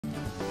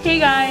Hey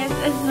guys,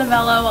 it's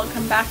Isabella.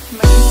 Welcome back to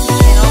my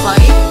YouTube channel.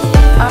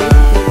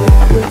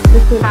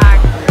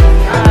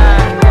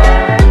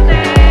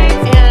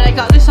 And I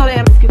got this on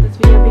Amazon. Give this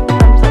video a big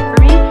thumbs up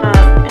for me.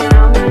 And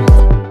I'll just...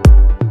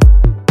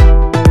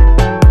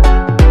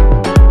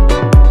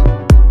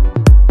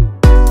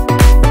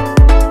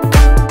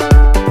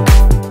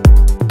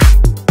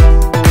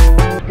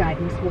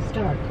 Guidance will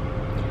start.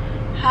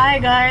 Hi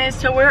guys,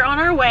 so we're on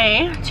our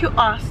way to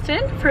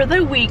Austin for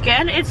the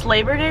weekend. It's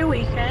Labor Day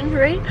weekend,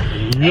 right?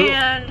 Yep.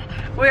 And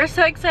we're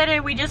so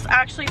excited. We just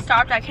actually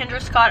stopped at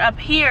Kendra Scott up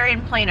here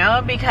in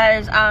Plano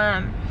because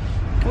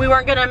we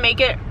weren't gonna make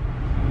it.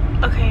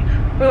 Okay,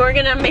 we weren't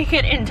gonna make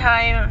it in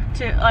time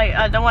to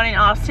the one in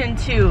Austin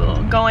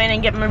to go in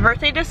and get my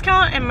birthday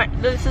discount. And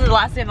this is the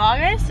last day of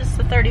August. It's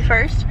the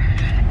 31st,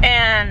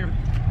 and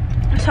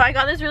so I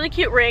got this really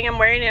cute ring. I'm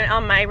wearing it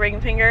on my ring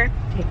finger.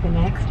 Take the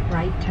next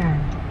right turn.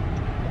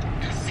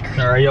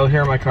 Alright, you'll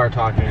hear my car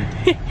talking.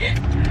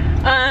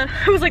 I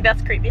was like,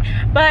 that's creepy.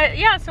 But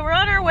yeah, so we're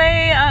on our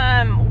way.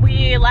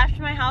 We left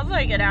my house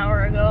like an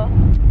hour ago.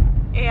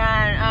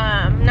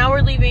 And now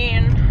we're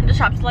leaving the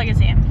Shops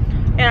Legacy.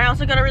 And I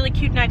also got a really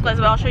cute necklace,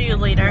 but I'll show you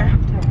later.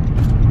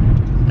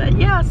 But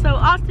yeah, so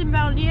Austin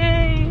bound,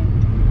 yay!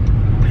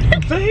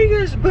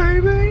 Vegas,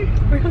 baby!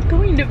 We're not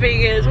going to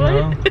Vegas, what?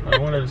 No, I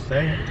wanted to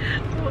say it.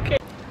 Okay.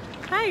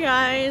 Hi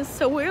guys,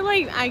 so we're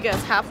like, I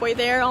guess halfway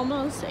there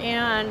almost,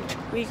 and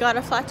we got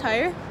a flat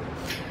tire.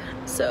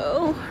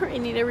 So I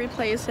need to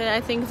replace it.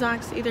 I think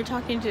Zach's either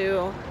talking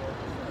to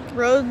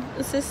road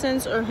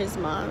assistance or his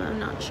mom. I'm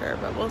not sure,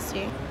 but we'll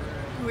see.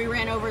 We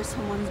ran over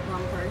someone's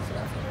bumper, so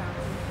that's what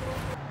happened.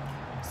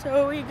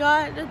 So we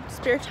got a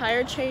spare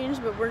tire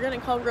change, but we're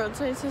gonna call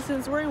roadside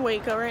assistance. We're in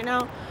Waco right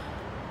now.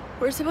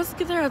 We're supposed to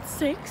get there at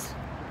 6.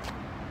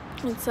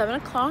 It's 7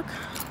 o'clock.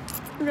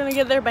 We're gonna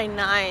get there by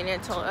 9,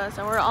 it told us,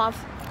 and we're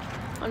off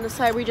on the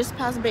side. We just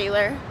passed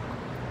Baylor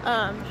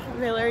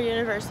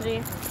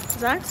University.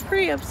 Zach's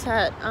pretty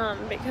upset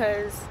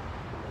because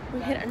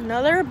we hit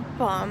another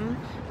bump.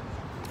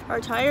 Our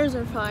tires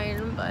are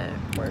fine, but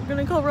we're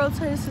gonna call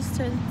roadside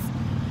assistance.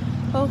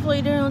 Hopefully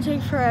they don't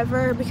take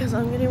forever because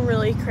I'm getting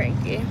really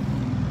cranky.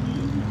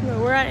 But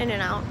we're at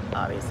In-N-Out,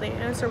 obviously,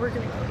 and so we're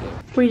gonna go eat.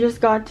 We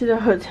just got to the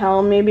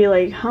hotel, maybe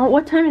like,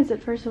 what time is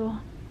it, first of all?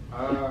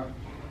 I don't know,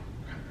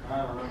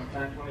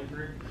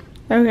 10:23.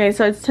 Okay,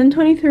 so it's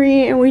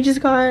 10:23 and we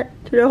just got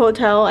to the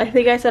hotel. I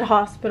think I said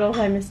hospital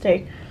by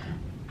mistake.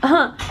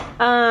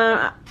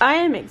 I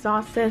am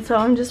exhausted, so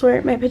I'm just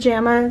wearing my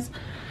pajamas.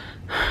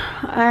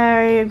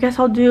 I guess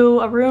I'll do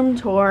a room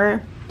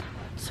tour.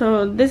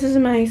 So this is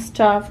my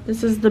stuff.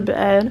 This is the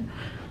bed.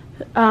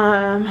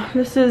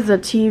 This is the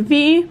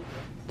TV.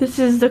 This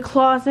is the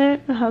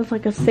closet. It has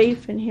like a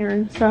safe in here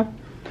and stuff.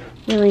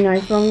 Really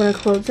nice, so I'm gonna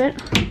close it.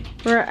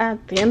 We're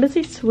at the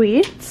Embassy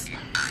Suites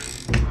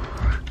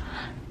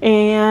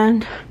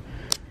and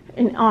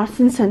in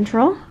Austin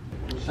Central.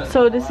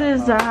 So this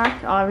is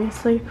Zach,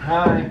 obviously.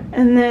 Hi.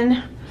 And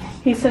then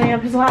he's setting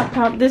up his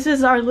laptop. This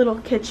is our little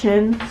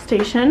kitchen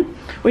station.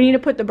 We need to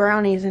put the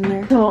brownies in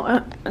there. So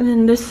and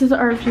then this is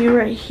our view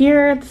right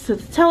here. This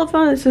is the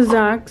telephone. This is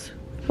Zach's.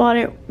 Bought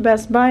it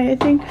Best Buy, I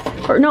think,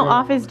 or no,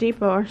 Office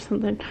Depot or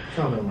something.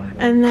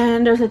 And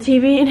then there's a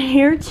TV in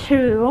here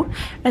too,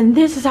 and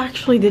this is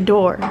actually the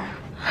door.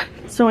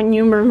 So when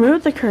you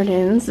remove the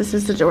curtains, this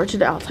is the door to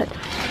the outside.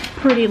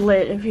 Pretty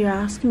lit, if you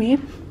ask me.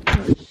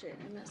 Oh shit,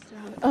 I messed it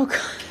up. Oh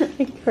god,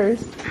 I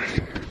cursed.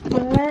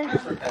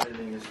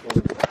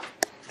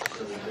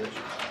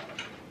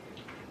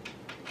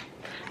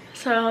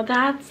 So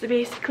that's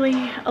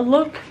basically a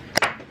look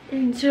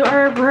into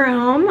our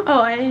room.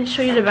 Oh, I didn't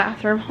show you the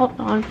bathroom. Hold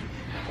on.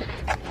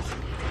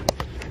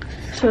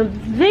 So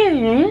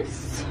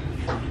this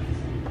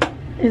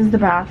is the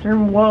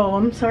bathroom. Whoa,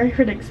 I'm sorry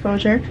for the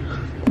exposure.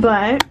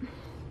 But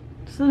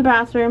this is the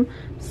bathroom.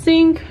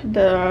 Sink,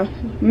 the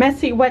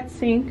messy wet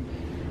sink,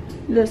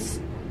 the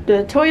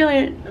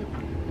toilet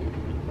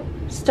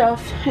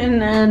stuff,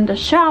 and then the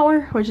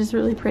shower, which is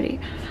really pretty.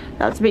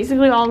 That's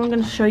basically all I'm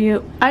gonna show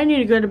you. I need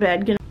to go to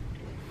bed.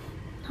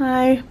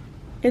 Hi,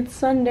 it's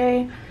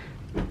Sunday.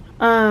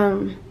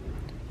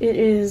 It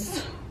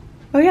is,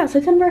 oh yeah,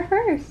 September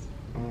 1st.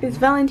 It's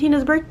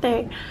Valentina's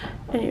birthday.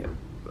 And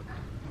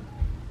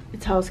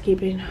it's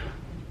housekeeping.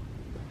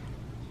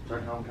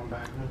 Come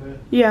back in a bit?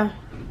 Yeah.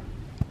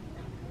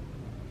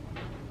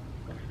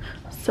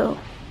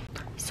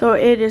 So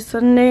it is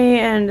Sunday,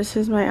 and this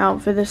is my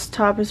outfit. This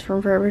top is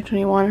from Forever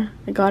 21.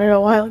 I got it a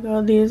while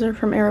ago. These are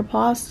from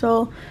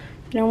Aeropostale.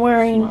 And I'm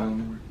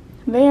wearing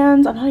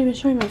Vans. I'm not even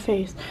showing my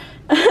face.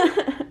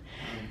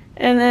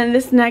 And then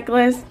this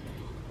necklace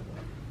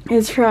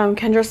is from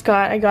Kendra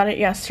Scott. I got it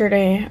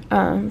yesterday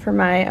for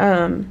my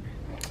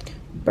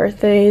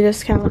birthday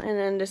discount. And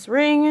then this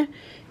ring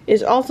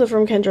is also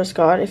from Kendra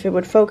Scott, if it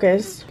would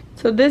focus.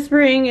 So this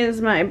ring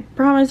is my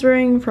promise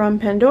ring from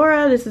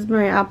Pandora. This is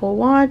my Apple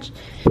Watch.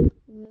 And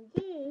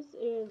this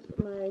is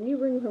my new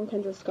ring from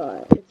Kendra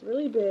Scott. It's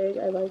really big.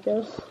 I like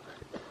it.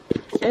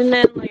 And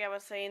then, like I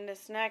was saying,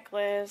 this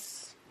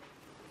necklace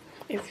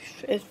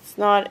if it's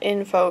not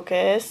in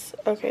focus.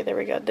 Okay, there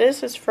we go.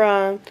 This is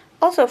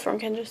also from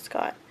Kendra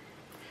Scott.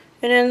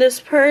 And then this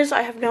purse,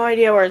 I have no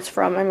idea where it's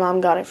from. My mom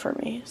got it for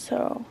me.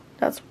 So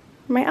that's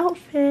my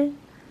outfit.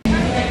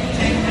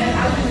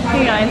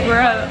 Hey guys, we're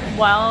at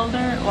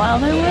Wilderwood,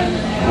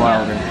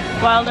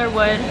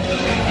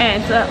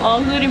 and it's an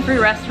all gluten-free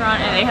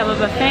restaurant, and they have a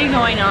buffet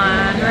going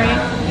on,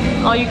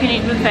 right? All you can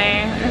eat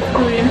buffet. It's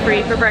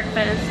gluten-free for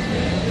breakfast.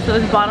 So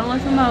there's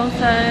bottomless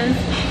mimosas,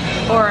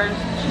 or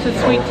just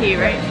sweet tea,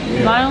 right?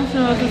 Bottomless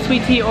mimosa,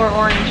 sweet tea, or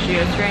orange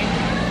juice, right?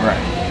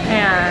 Right.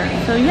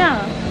 And so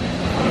yeah,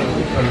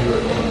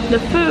 the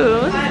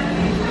food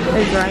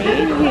is right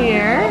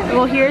here.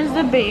 Well, here's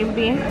the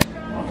baby.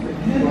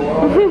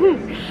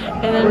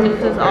 And then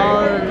this is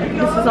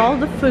all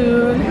the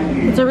food.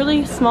 It's a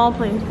really small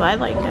place, but I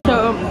like it.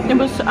 So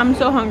I'm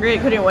so hungry,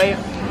 I couldn't wait.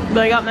 But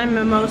I got my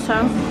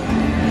mimosa,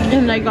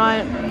 and I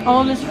got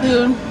all this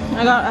food.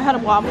 I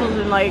had waffles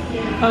and like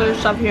other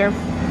stuff here,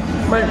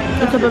 but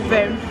it's a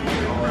buffet.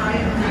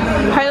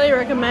 Highly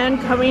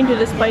recommend coming to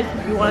this place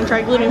if you want to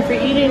try gluten-free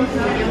eating.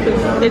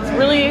 It's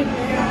really,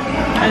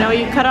 I know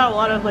you cut out a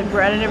lot of like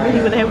bread and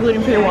everything, but they have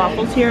gluten-free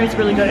waffles here. It's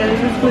really good. And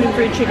this is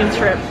gluten-free chicken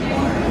strip.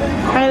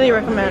 Highly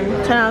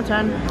recommend. 10 out of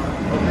 10.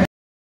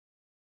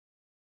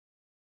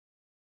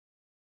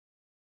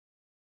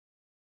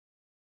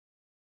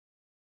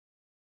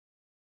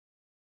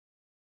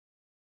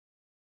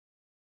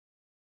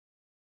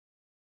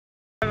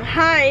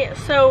 Hi,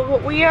 so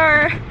we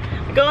are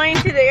going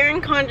to the Erin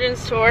Condren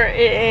store.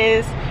 It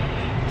is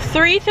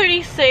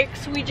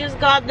 3:36. We just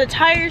got the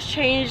tires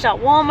changed at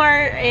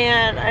Walmart,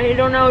 and I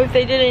don't know if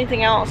they did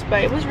anything else,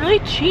 but it was really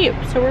cheap,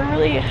 so we're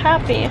really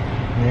happy.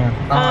 Yeah.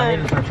 I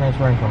need to start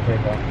transferring from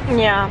PayPal.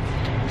 Yeah.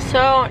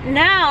 So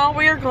now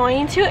we are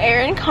going to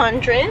Erin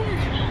Condren.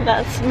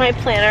 That's my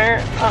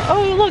planner.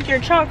 Oh, look, your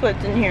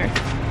chocolate's in here.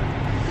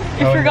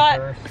 I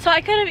forgot. So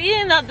I could have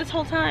eaten that this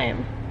whole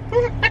time.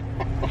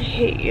 I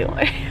hate you.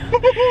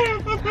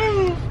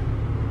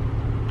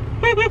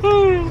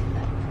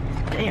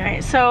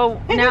 Anyway, so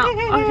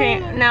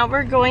now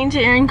we're going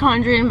to Erin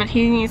Condren, but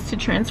he needs to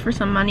transfer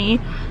some money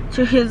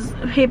to his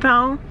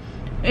PayPal,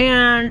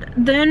 and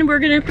then we're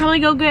gonna probably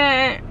go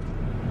get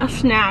a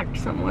snack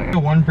somewhere. A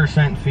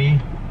 1% fee.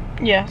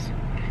 Yes,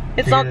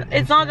 it's not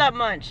that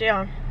much.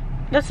 Yeah,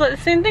 that's the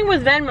same thing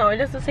with Venmo. It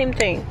does the same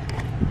thing.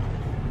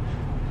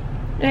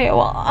 Okay,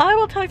 well, I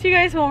will talk to you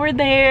guys when we're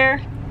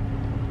there.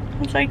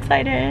 I'm so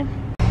excited.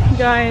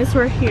 Guys,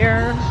 we're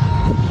here.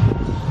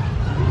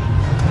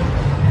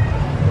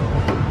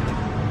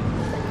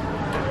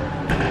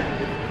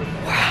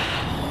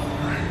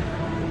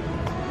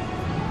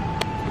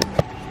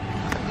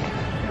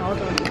 Y'all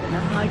don't even know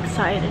how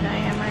excited I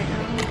am right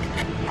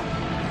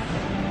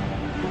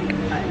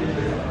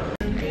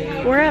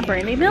now. We're at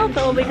Brandy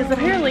Millville because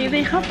apparently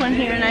they have one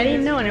here and I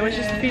didn't know, and it was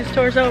just a few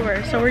stores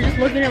over. So we're just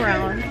looking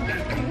around.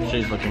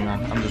 She's looking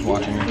around. I'm just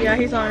watching her. Yeah,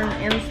 he's on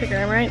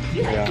Instagram, right?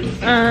 Yeah.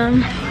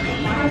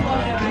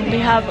 They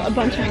have a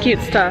bunch of cute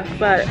stuff,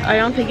 but I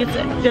don't think it's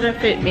gonna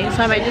fit me,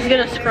 so I might just get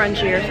a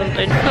scrunchie or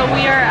something. So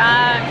we are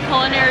at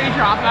Culinary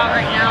Dropout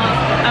right now.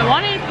 I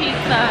wanted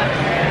pizza.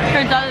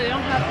 Turns out they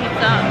don't have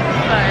pizza,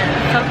 but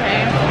it's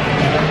okay.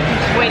 I'm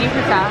just waiting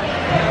for that.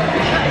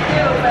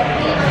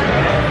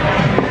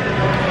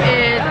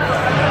 It's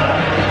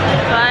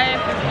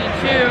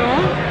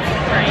 5:52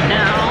 right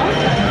now,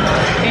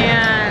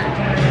 and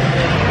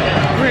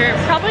we're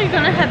probably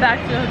gonna head back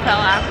to the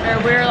hotel after.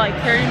 We're like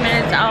 30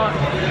 minutes out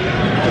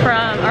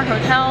from our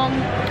hotel.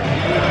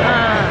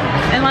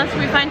 Unless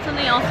we find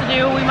something else to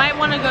do. We might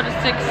want to go to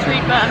 6th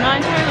Street, but I'm not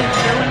entirely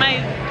sure. We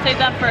might save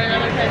that for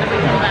another time that we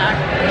come back.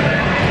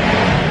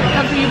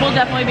 Because we will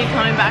definitely be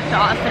coming back to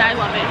Austin. I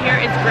love it here.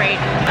 It's great.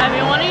 I've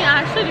been wanting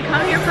actually to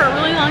come here for a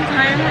really long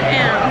time,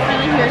 and I'm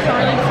finally here, so I'm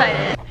really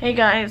excited. Hey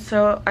guys,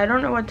 so I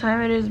don't know what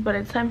time it is, but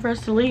it's time for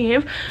us to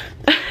leave.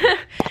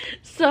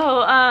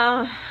 So,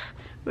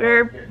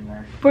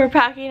 we're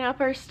packing up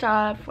our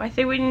stuff. I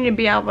think we need to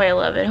be out by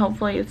 11.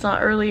 Hopefully it's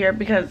not earlier,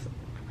 because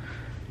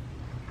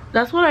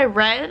that's what I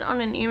read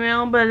on an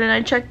email, but then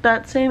I checked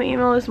that same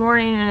email this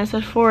morning and it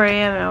said 4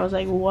 a.m. and I was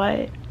like,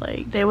 what?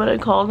 Like, they would have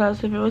called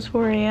us if it was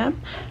 4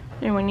 a.m.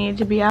 and we needed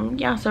to be out.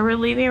 Yeah, so we're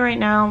leaving right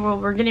now.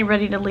 We're getting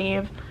ready to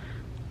leave.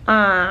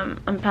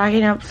 I'm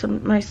packing up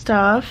my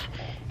stuff,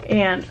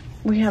 and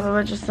we have a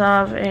bunch of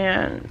stuff,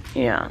 and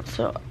yeah,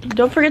 so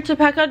don't forget to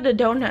pack out the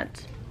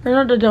donuts. Or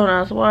not the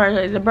donuts, what are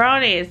they? The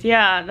brownies,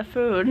 yeah, the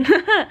food.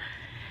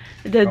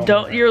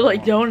 You're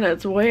like,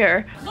 donuts,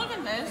 where? Look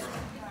at this.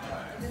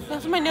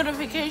 That's my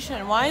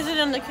notification. Why is it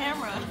in the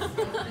camera?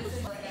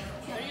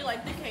 Do you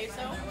like the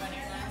queso?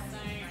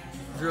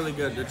 It's really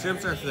good. The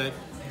chips are thick,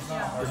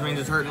 which means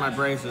it's hurting my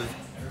braces,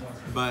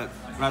 but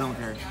I don't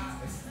care.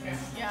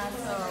 Yeah,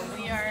 so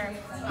we are at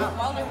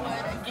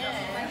Wilderwood again.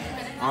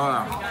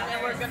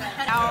 And we're gonna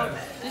head out.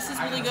 This is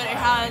really good. It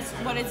has,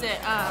 what is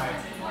it?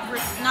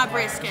 Not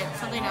brisket,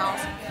 something else.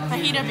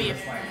 Fajita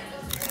beef.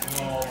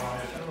 So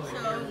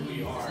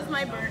this is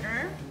my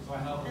burger,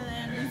 and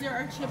then these are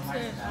our chips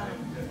that.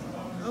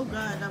 Oh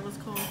god, that was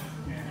cold.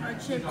 our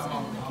chips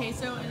and the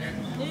queso, and then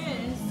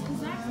this is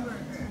Zach's burger.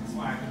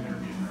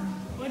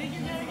 What did you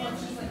get again?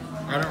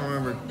 I don't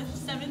remember. The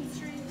 7th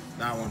Street?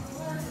 That one.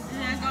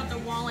 And I got the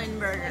Wallen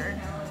burger.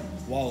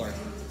 Waller.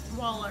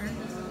 Waller.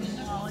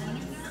 Wallen.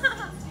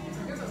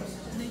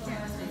 They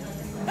can't see.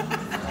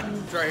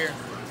 It's right here.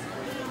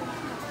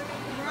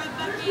 We're at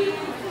Buc-ee's.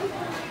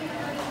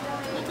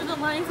 Look at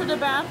the line for the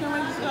bathroom. I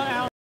just got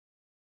out.